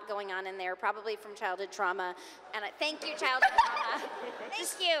a lot going on in there, probably from childhood trauma. And thank you, childhood trauma.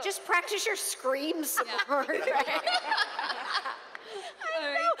 Thank you. Just practice your screams some more.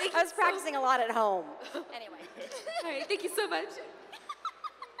 I was practicing a lot at home. Anyway. All right, thank you so much.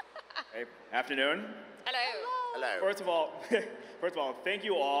 Hey, afternoon. Hello. Hello. First of all, thank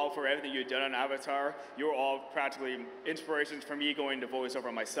you all for everything you've done on Avatar. You're all practically inspirations for me going to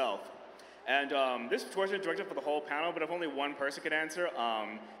voiceover myself. And this question is directed for the whole panel, but if only one person could answer,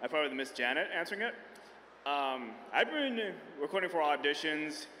 I'd probably Miss Janet answering it. I've been recording for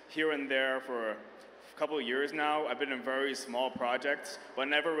auditions here and there for a couple of years now. I've been in very small projects, but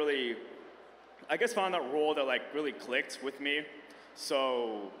never really, I guess, found that role that like really clicked with me.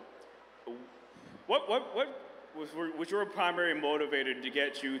 So, what was your primary motivator to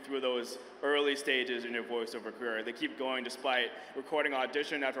get you through those early stages in your voiceover career? They keep going despite recording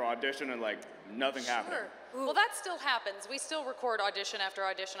audition after audition and like nothing happening. Well, that still happens. We still record audition after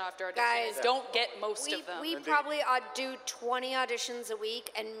audition after audition. Guys, and don't get most of them. We probably do 20 auditions a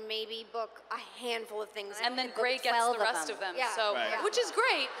week and maybe book a handful of things. And then Gray gets the rest of them. Yeah. So, Right. which is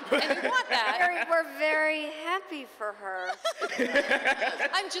great, and you want that. We're very happy for her.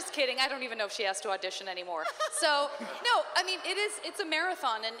 I'm just kidding. I don't even know if she has to audition anymore. So, no, I mean, it's a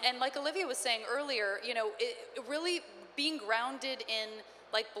marathon. And like Olivia was saying earlier, you know, it really being grounded in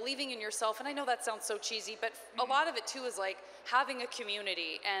like believing in yourself, and I know that sounds so cheesy, but a lot of it too is like having a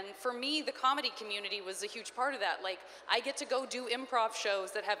community. And for me, the comedy community was a huge part of that. Like, I get to go do improv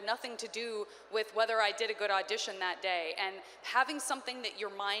shows that have nothing to do with whether I did a good audition that day. And having something that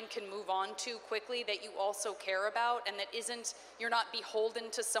your mind can move on to quickly that you also care about and that isn't, you're not beholden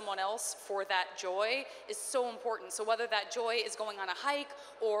to someone else for that joy is so important. So whether that joy is going on a hike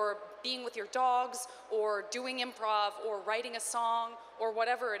or being with your dogs or doing improv or writing a song or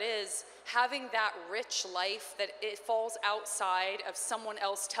whatever it is, having that rich life that it falls outside of someone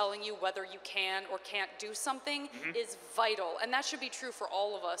else telling you whether you can or can't do something is vital. And that should be true for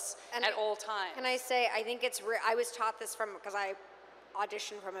all of us at all times. Can I say, I think it's, I was taught this because I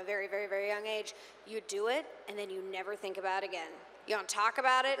auditioned from a very, very, very young age. You do it, and then you never think about it again. You don't talk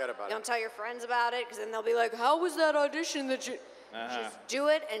about it. You don't tell your friends about it, because then they'll be like, how was that audition that you... Just do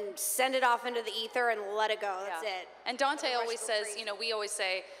it and send it off into the ether and let it go. That's it. And Dante always says, you know, we always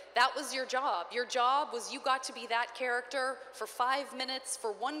say, that was your job. Your job was you got to be that character for 5 minutes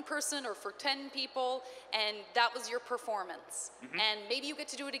for one person or for 10 people, and that was your performance. And maybe you get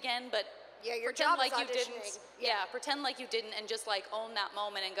to do it again, but your pretend job like is you didn't. auditioning. Yeah, pretend like you didn't and just like own that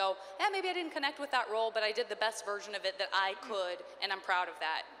moment and go, yeah, maybe I didn't connect with that role, but I did the best version of it that I could, and I'm proud of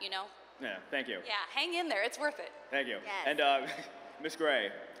that, you know? Yeah, thank you. Yeah, hang in there. It's worth it. Thank you. Yes. And Miss Gray,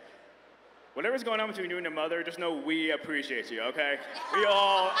 whatever's going on between you and your mother, just know we appreciate you, okay? We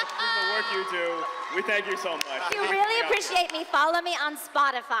all appreciate the work you do. We thank you so much. If you really appreciate me, follow me on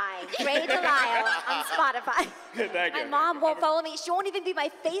Spotify. Gray Delisle on Spotify. Thank My you. mom won't follow me. She won't even be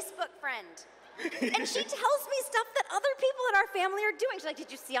my Facebook friend. And she tells me stuff that other people in our family are doing. She's like,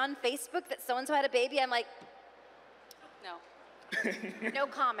 did you see on Facebook that so-and-so had a baby? I'm like, no. No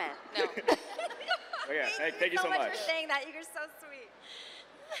comment. No. Oh, yeah. Thank you so much. for saying that. You're so sweet.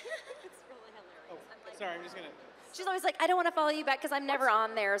 It's really hilarious. Sorry, I'm just gonna. She's always like, I don't want to follow you back because I'm never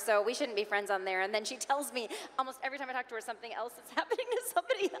on there, so we shouldn't be friends on there. And then she tells me almost every time I talk to her something else that's happening to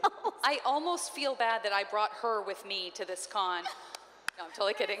somebody else. I almost feel bad that I brought her with me to this con. No, I'm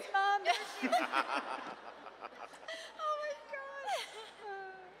totally kidding. Mom,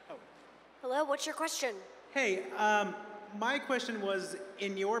 Hello, what's your question? Hey, my question was,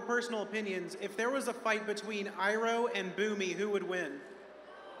 in your personal opinions, if there was a fight between Iroh and Boomy, who would win?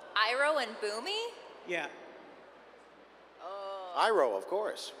 Iroh and Boomy? Yeah. Iroh, of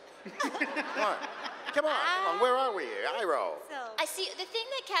course. Come on, where are we? Iroh. I see, the thing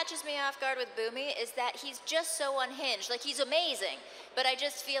that catches me off guard with Boomy is that he's just so unhinged. Like, he's amazing, but I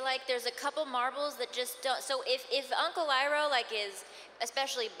just feel like there's a couple marbles that just don't. So if Uncle Iroh, like, is,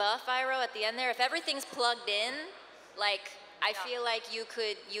 especially buff Iroh at the end there, if everything's plugged in, like, I feel like you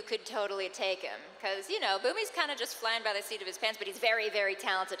could totally take him. Because, you know, Boomy's kind of just flying by the seat of his pants, but he's very, very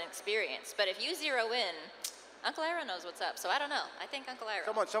talented and experienced. But if you zero in, Uncle Iroh knows what's up, so I don't know. I think Uncle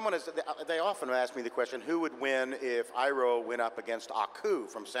Iroh. They often ask me the question, who would win if Iroh went up against Aku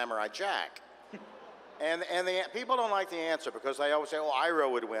from Samurai Jack? and the people don't like the answer because they always say, oh, Iroh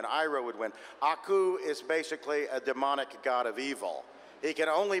would win, Iroh would win. Aku is basically a demonic god of evil. He can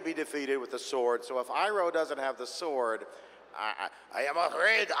only be defeated with the sword, so if Iroh doesn't have the sword, I am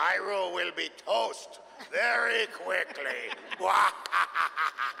afraid Iroh will be toast very quickly.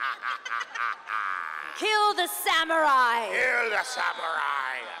 Kill the samurai! Kill the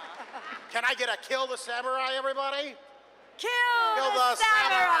samurai! Can I get a kill the samurai, everybody? Kill the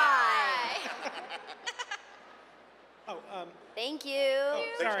samurai! Thank you. Oh,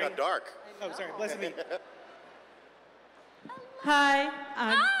 Things sorry. got dark. Oh, sorry. Bless me. Hi,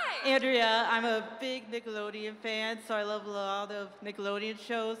 Andrea. I'm a big Nickelodeon fan, so I love a lot of Nickelodeon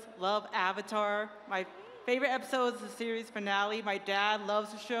shows. Love Avatar. My favorite episode is the series finale. My dad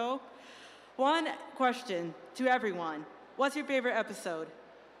loves the show. One question to everyone. What's your favorite episode?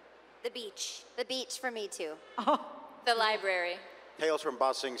 The beach. The beach for me too. The library. Tales from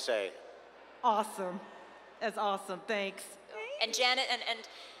Ba Sing Se. Awesome. That's awesome. Thanks. And Janet,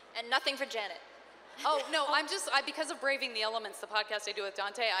 and nothing for Janet. Oh no, because of Braving the Elements, the podcast I do with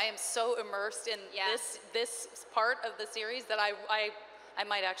Dante, I am so immersed in this part of the series that I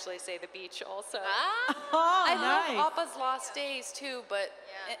might actually say the beach also. I nice. love Appa's Lost Days too, but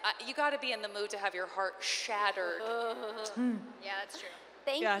you got to be in the mood to have your heart shattered. Yeah, that's true.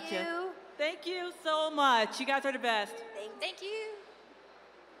 Thank Gotcha. you. Thank you so much. You guys are the best. Thank you.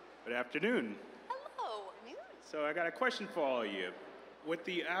 Good afternoon. Hello. So I got a question for all of you. With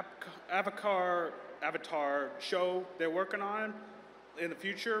the Avatar show they're working on in the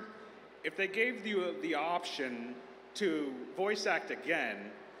future, if they gave you the option to voice act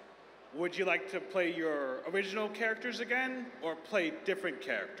again, would you like to play your original characters again or play different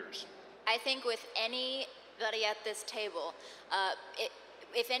characters? I think with anybody at this table,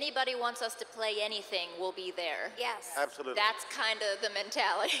 if anybody wants us to play anything, we'll be there. Yes. Absolutely. That's kind of the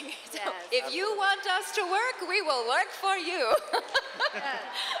mentality. So Yes. if you want us to work, we will work for you.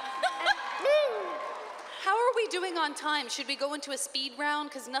 How are we doing on time? Should we go into a speed round?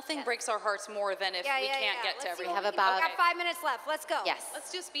 Because nothing breaks our hearts more than if we can't get to Let's see everything. what we can do. We've got 5 minutes left. Let's go. Yes.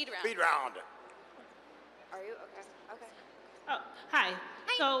 Let's do a speed round. Speed round. Are you okay? Okay. Oh, hi.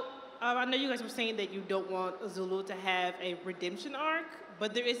 So I know you guys were saying that you don't want Azula to have a redemption arc,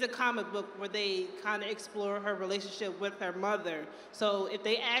 but there is a comic book where they kind of explore her relationship with her mother. So if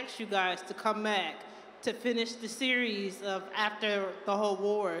they asked you guys to come back to finish the series of after the whole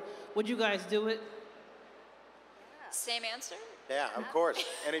war, would you guys do it? Same answer? Yeah, of course.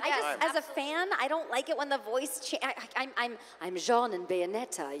 Anytime. As a fan, I don't like it when the voice I'm Jean and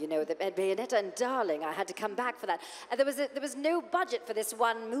Bayonetta, you know, Bayonetta and Darling. I had to come back for that. And there was no budget for this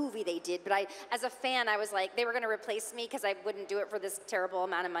one movie they did, but as a fan, I was like, they were going to replace me because I wouldn't do it for this terrible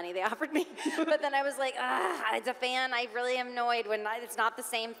amount of money they offered me. But then I was like, as a fan, I really am annoyed when it's not the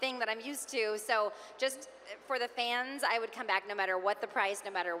same thing that I'm used to. So just for the fans, I would come back no matter what the price,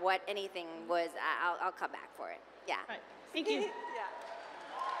 no matter what anything was. I'll come back for it. Yeah. Thank you.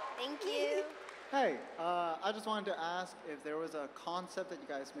 Thank you. Hey, I just wanted to ask if there was a concept that you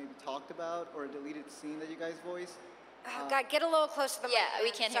guys maybe talked about or a deleted scene that you guys voiced. Oh, God, get a little closer to the mic. Yeah, we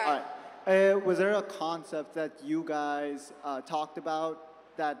can't hear All right. Was there a concept that you guys talked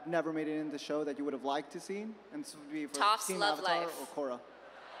about that never made it in the show that you would have liked to see? And this would be for Toph's Team love Avatar life. or Korra.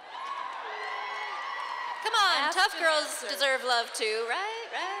 Come on, tough girls deserve love too, right?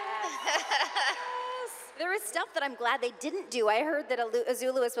 There is stuff that I'm glad they didn't do. I heard that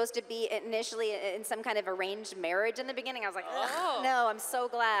Azula was supposed to be initially in some kind of arranged marriage in the beginning. I was like, ugh, no, I'm so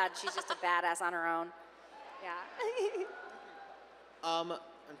glad she's just a badass on her own. Yeah. I'm trying to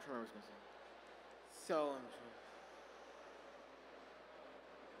remember what I was gonna say. So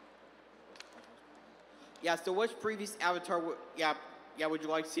yeah. So which previous Avatar would you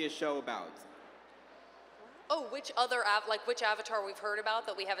like to see a show about? Oh, which Avatar we've heard about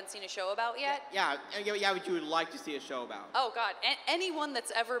that we haven't seen a show about yet? Yeah, what you would like to see a show about. Oh God, anyone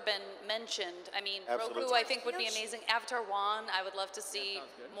that's ever been mentioned. I mean, Absolutely. Roku I think would be amazing. Avatar 1, I would love to see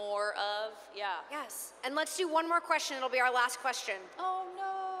more of. Yeah. Yes. And let's do one more question. It'll be our last question. Oh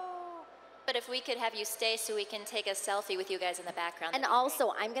no. But if we could have you stay so we can take a selfie with you guys in the background. And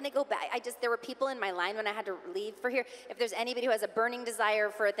also, I'm going to go back. There were people in my line when I had to leave for here. If there's anybody who has a burning desire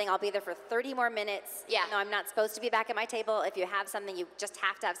for a thing, I'll be there for 30 more minutes. Yeah. No, I'm not supposed to be back at my table. If you have something, you just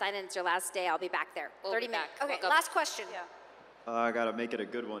have to have signed and it's your last day, I'll be back there. 30 minutes. Okay, last question. Yeah. I gotta make it a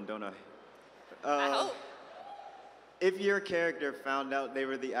good one, don't I? I hope. If your character found out they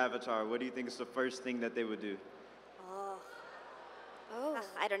were the Avatar, what do you think is the first thing that they would do? Oh.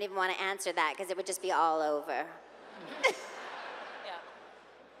 I don't even want to answer that because it would just be all over. Yeah.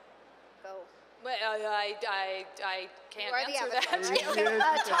 Go. Well, I can't You are the answer Avatar, that.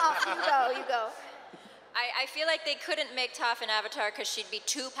 right? Toph, you go. I feel like they couldn't make Toph an Avatar because she'd be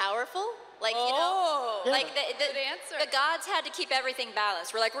too powerful. Like, you Oh. know, Yeah. like Good answer. the gods had to keep everything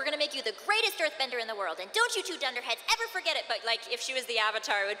balanced. We're going to make you the greatest earthbender in the world, and don't you two dunderheads ever forget it. But like, if she was the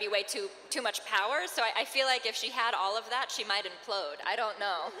Avatar, it would be way too much power. So I feel like if she had all of that, she might implode. I don't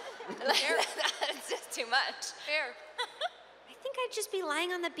know. It's just too much. Fair. I think I'd just be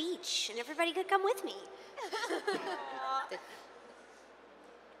lying on the beach and everybody could come with me.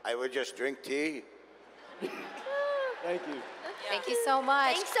 I would just drink tea. Thank you. Thank you so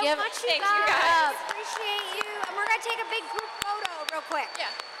much. Thanks so much, you guys. Appreciate you. And we're going to take a big group photo real quick.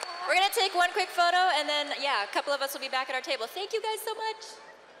 Yeah. We're gonna take one quick photo, and then yeah, a couple of us will be back at our table. Thank you guys so much.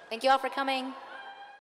 Thank you all for coming.